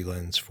equity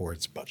lens for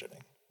its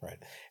budgeting, right?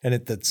 And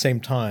at the same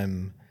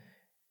time,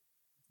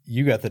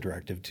 you got the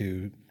directive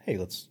to, hey,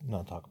 let's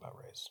not talk about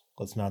race.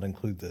 Let's not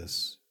include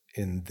this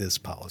in this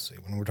policy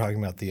when we're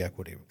talking about the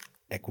equity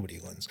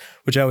lens,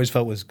 which I always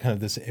felt was kind of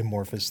this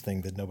amorphous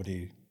thing that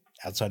nobody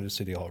outside of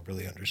City Hall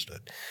really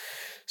understood.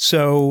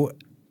 So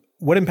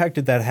what impact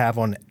did that have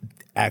on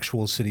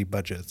actual city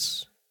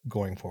budgets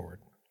going forward,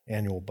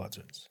 annual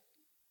budgets?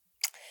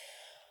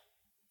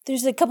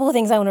 There's a couple of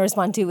things I want to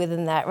respond to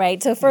within that,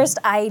 right? So first,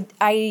 I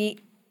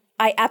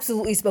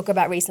absolutely spoke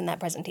about race in that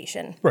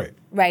presentation. Right.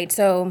 Right.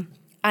 So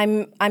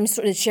I'm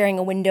sort of sharing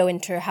a window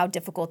into how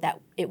difficult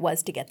that it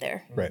was to get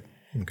there. Right.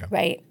 Okay.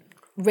 Right.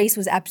 Race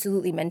was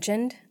absolutely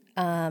mentioned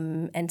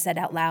and said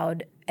out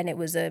loud, and it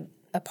was a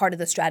part of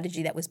the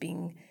strategy that was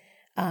being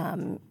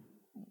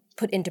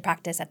put into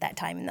practice at that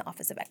time in the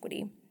Office of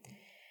Equity.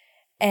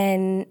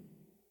 And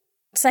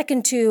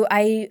Second to,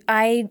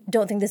 I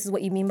don't think this is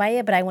what you mean by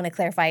it, but I want to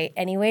clarify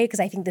anyway, because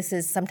I think this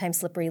is sometimes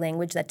slippery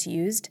language that's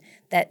used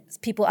that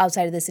people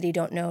outside of the city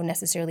don't know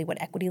necessarily what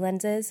equity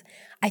lens is.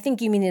 I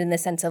think you mean it in the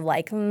sense of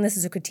like, this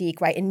is a critique,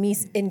 right? And me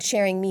in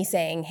sharing me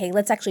saying, hey,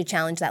 let's actually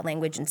challenge that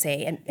language and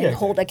say and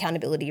hold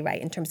accountability,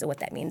 right, in terms of what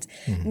that means.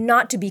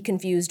 Not to be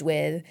confused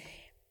with,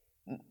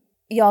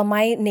 y'all,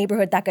 my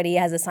neighborhood taqueria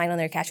has a sign on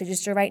their cash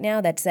register right now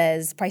that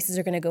says prices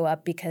are going to go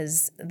up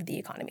because of the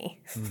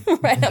economy,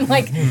 right? I'm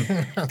like,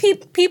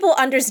 people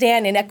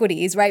understand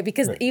inequities, right?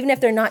 Because even if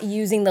they're not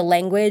using the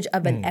language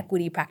of an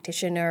equity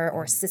practitioner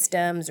or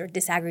systems or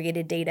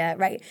disaggregated data,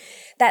 right?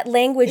 That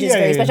language is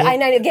very special. I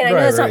know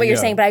that's not what you're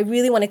saying, but I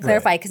really want to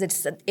clarify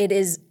because it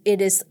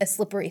is a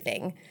slippery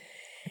thing.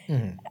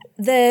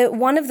 The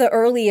one of the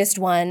earliest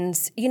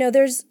ones,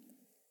 there's,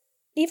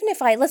 even if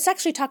let's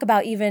actually talk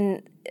about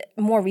even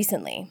more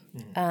recently.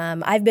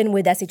 I've been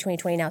with SA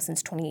 2020 now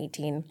since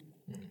 2018.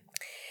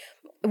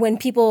 When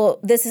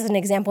this is an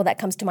example that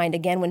comes to mind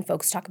again when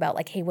folks talk about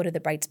like, hey, what are the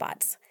bright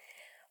spots?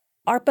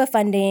 ARPA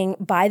funding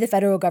by the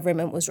federal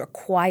government was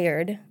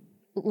required.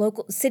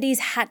 Local cities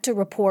had to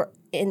report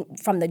in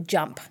from the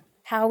jump.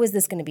 How is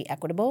this going to be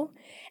equitable?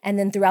 And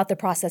then throughout the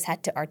process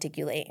had to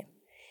articulate.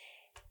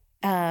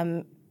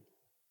 The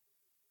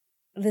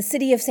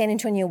city of San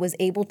Antonio was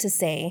able to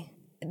say,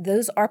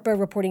 those ARPA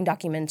reporting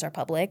documents are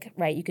public,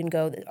 right? You can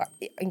go,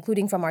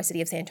 including from our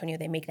city of San Antonio,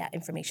 they make that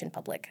information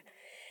public.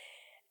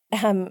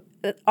 Our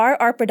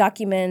ARPA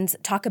documents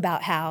talk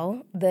about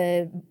how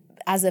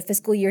as of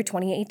fiscal year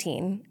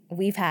 2018,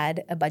 we've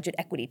had a budget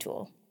equity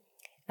tool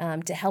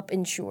to help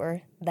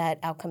ensure that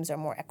outcomes are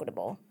more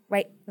equitable,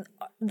 right?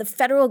 The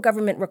federal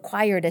government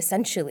required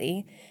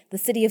essentially the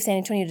city of San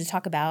Antonio to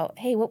talk about,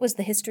 hey, what was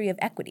the history of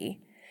equity?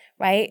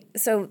 Right?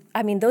 So,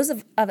 I mean, those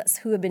of us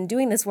who have been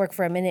doing this work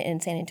for a minute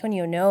in San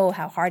Antonio know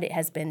how hard it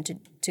has been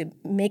to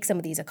make some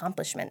of these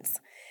accomplishments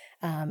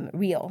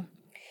real.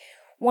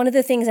 One of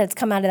the things that's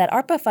come out of that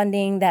ARPA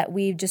funding that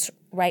we've just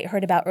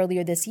heard about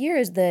earlier this year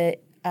is the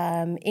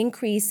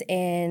increase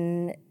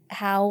in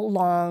how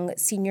long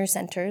senior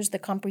centers, the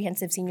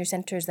comprehensive senior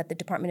centers that the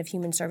Department of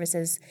Human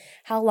Services,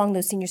 how long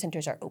those senior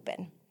centers are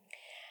open.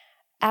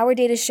 Our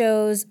data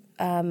shows,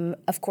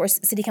 of course,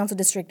 City Council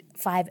District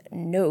 5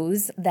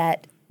 knows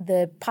that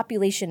the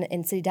population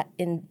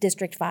in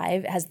District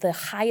 5 has the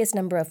highest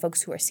number of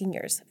folks who are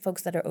seniors,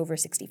 folks that are over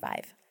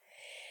 65.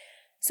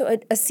 So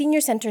a senior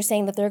center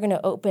saying that they're going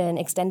to open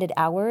extended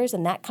hours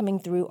and that coming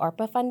through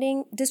ARPA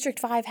funding, District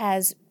 5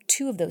 has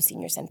 2 of those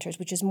senior centers,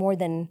 which is more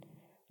than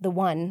the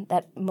one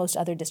that most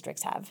other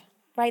districts have,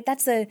 right?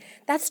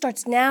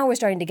 Now we're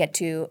starting to get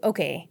to,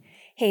 okay,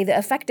 hey, the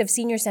effect of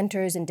senior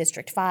centers in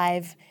District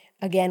 5,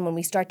 again, when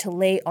we start to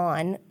lay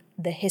on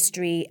the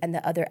history and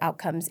the other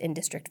outcomes in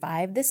District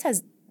 5,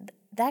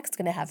 that's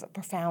going to have a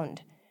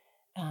profound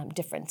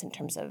difference in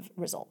terms of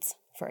results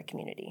for a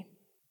community.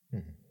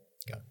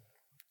 Got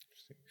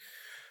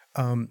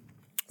it.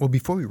 Well,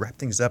 before we wrap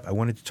things up, I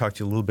wanted to talk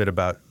to you a little bit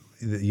about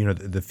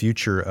the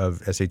future of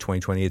SA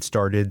 2020. It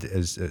started,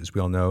 as we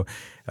all know,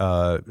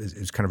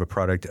 as kind of a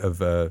product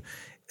of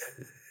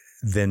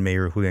then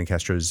Mayor Julian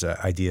Castro's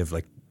idea of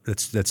like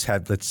let's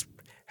have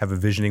a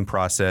visioning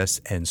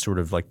process and sort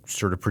of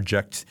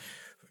project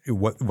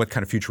what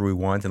kind of future we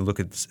want and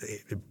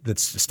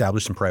let's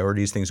establish some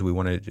priorities, things that we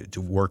want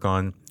to work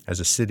on as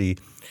a city.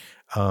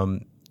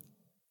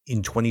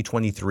 In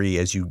 2023,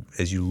 as you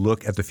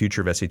look at the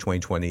future of SA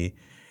 2020,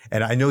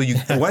 and I know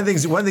one of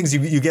the things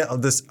you get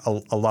this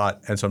a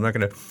lot, and so I'm not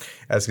going to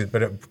ask it,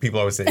 but people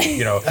always say,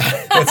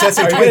 it's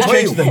SA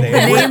 2020. The name.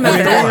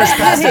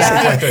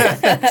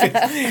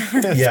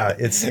 Yeah,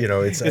 it's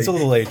it's a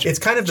little age. It's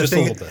kind of the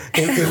thing.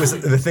 It was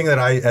the thing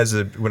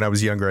that when I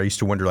was younger, I used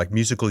to wonder, like,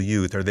 musical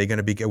youth. Are they going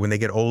to be, when they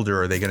get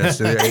older? Are they going to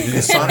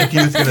is Sonic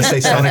Youth going to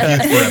stay Sonic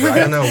Youth forever? I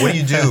don't know. What do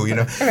you do?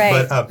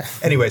 Right. But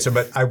anyway,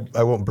 but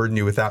I won't burden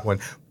you with that one.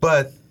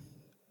 But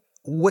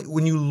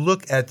when you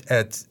look at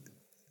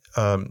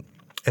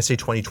SA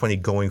 2020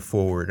 going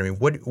forward, I mean,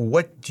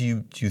 what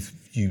do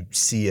you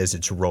see as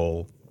its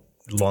role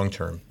long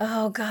term?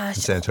 Oh gosh,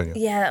 in San Antonio.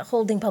 Yeah,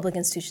 holding public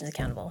institutions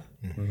accountable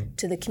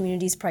to the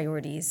community's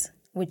priorities,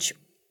 which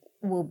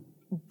will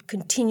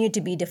continue to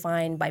be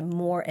defined by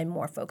more and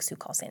more folks who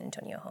call San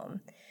Antonio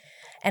home.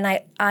 And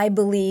I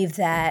believe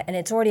that, and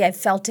I've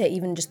felt it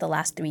even just the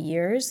last 3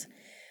 years,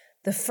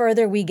 the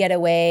further we get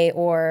away,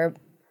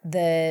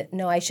 the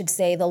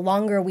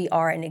longer we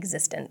are in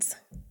existence,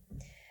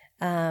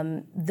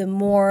 the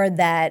more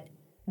that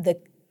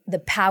the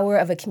power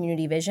of a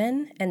community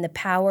vision and the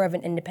power of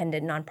an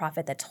independent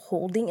nonprofit that's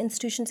holding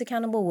institutions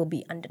accountable will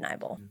be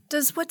undeniable.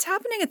 Does what's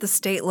happening at the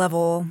state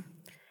level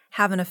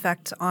have an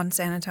effect on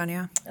San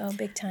Antonio? Oh,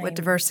 big time. With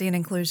diversity and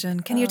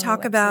inclusion. Can you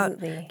talk about,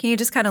 can you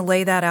just kind of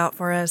lay that out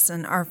for us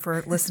and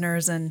for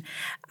listeners and,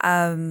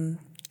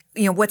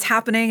 what's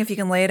happening, if you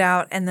can lay it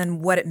out, and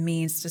then what it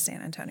means to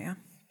San Antonio?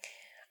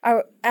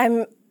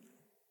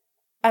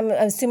 I'm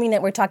assuming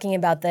that we're talking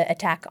about the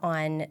attack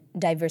on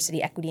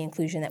diversity, equity,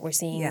 inclusion that we're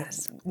seeing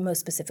most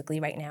specifically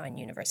right now in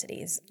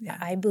universities. Yeah.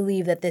 I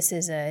believe that this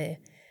is a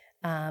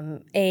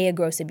a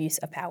gross abuse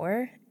of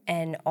power,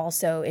 and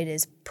also it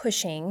is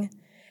pushing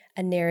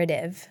a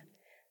narrative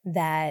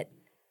that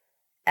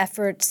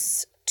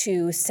efforts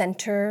to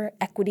center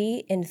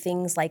equity in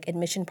things like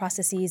admission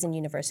processes in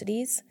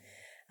universities,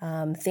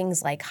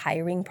 things like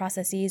hiring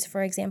processes,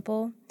 for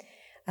example,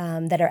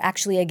 that are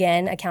actually,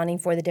 again, accounting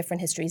for the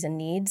different histories and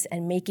needs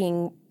and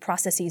making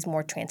processes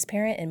more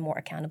transparent and more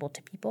accountable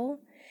to people.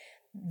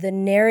 The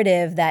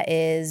narrative that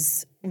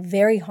is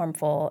very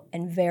harmful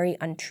and very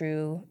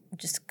untrue,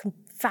 just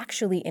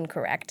factually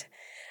incorrect,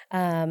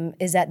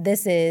 is that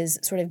this is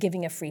sort of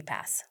giving a free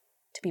pass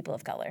to people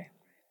of color,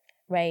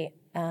 right?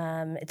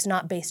 It's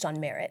not based on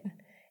merit.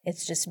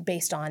 It's just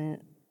based on,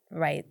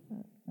 right,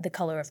 the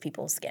color of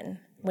people's skin.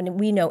 When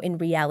we know in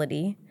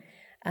reality,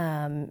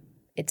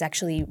 it's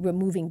actually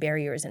removing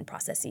barriers and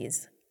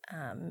processes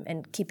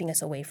and keeping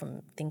us away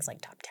from things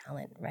like top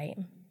talent, right?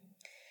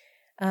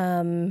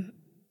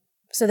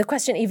 So the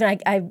question, even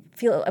I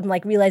feel I'm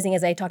like realizing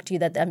as I talk to you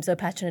that I'm so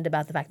passionate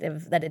about the fact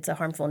that it's a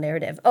harmful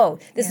narrative. Oh,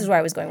 this is where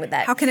I was going with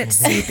that. How can it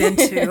seep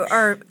into,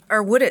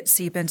 or would it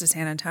seep into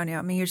San Antonio?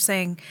 I mean, you're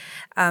saying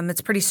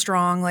it's pretty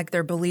strong, like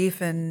their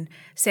belief in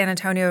San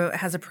Antonio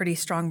has a pretty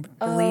strong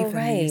belief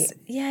in these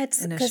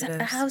it's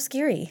initiatives. How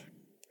scary,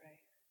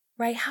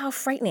 right? How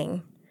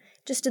frightening,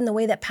 just in the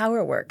way that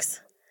power works.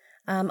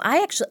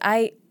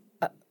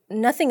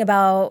 Nothing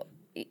about,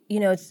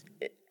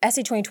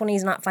 SA 2020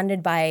 is not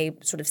funded by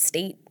sort of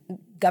state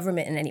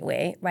government in any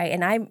way, right?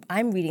 And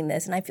I'm reading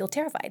this and I feel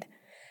terrified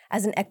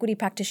as an equity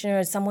practitioner,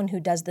 as someone who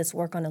does this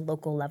work on a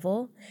local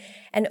level.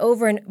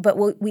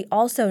 But we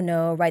also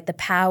know, right, the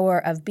power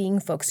of being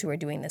folks who are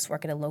doing this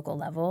work at a local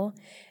level,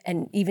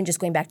 and even just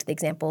going back to the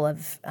example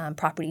of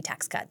property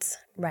tax cuts,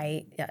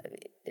 right?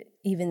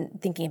 Even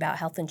thinking about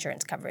health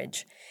insurance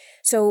coverage.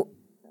 So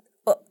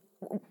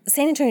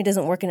San Antonio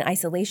doesn't work in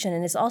isolation,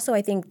 and it's also,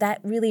 I think, that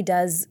really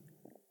does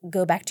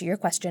go back to your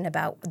question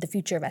about the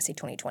future of SA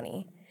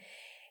 2020.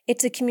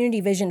 It's a community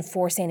vision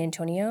for San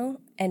Antonio,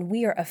 and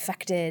we are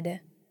affected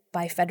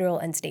by federal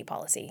and state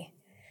policy.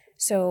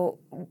 So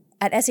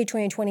at SA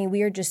 2020,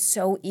 we are just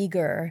so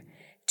eager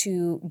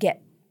to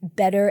get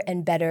better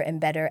and better and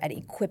better at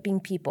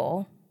equipping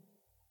people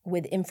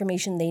with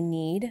information they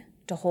need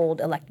to hold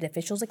elected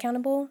officials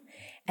accountable,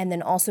 and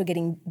then also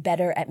getting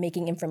better at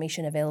making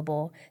information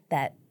available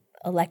that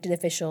elected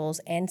officials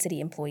and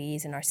city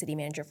employees and our city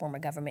manager form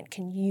of government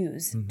can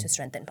use to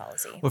strengthen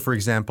policy. Well, for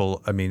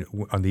example, I mean,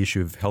 on the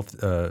issue of health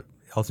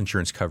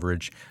insurance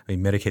coverage, I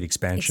mean, Medicaid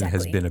expansion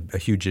has been a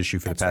huge issue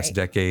for the past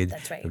decade.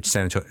 That's right.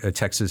 San Antonio,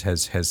 Texas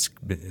has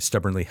been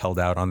stubbornly held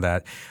out on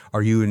that.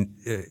 Are you,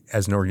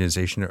 as an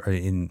organization,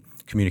 in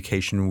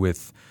communication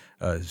with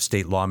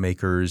state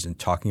lawmakers and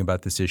talking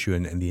about this issue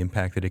and the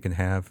impact that it can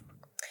have?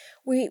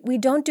 We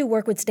don't do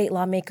work with state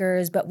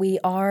lawmakers, but we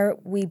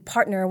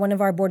partner. One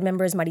of our board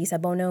members, Marisa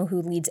Bono,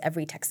 who leads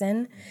Every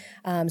Texan.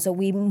 So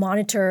we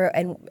monitor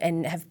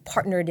and have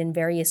partnered in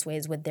various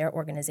ways with their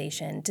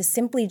organization to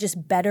simply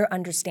just better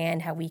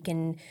understand how we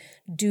can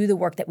do the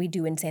work that we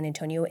do in San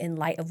Antonio in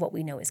light of what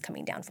we know is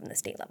coming down from the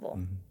state level.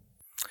 Mm-hmm.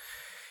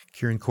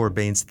 Kieran Kaur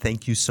Baines,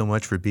 thank you so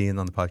much for being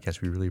on the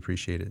podcast. We really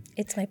appreciate it.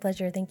 It's my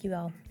pleasure. Thank you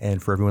all.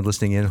 And for everyone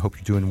listening in, hope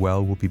you're doing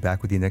well. We'll be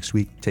back with you next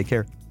week. Take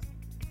care.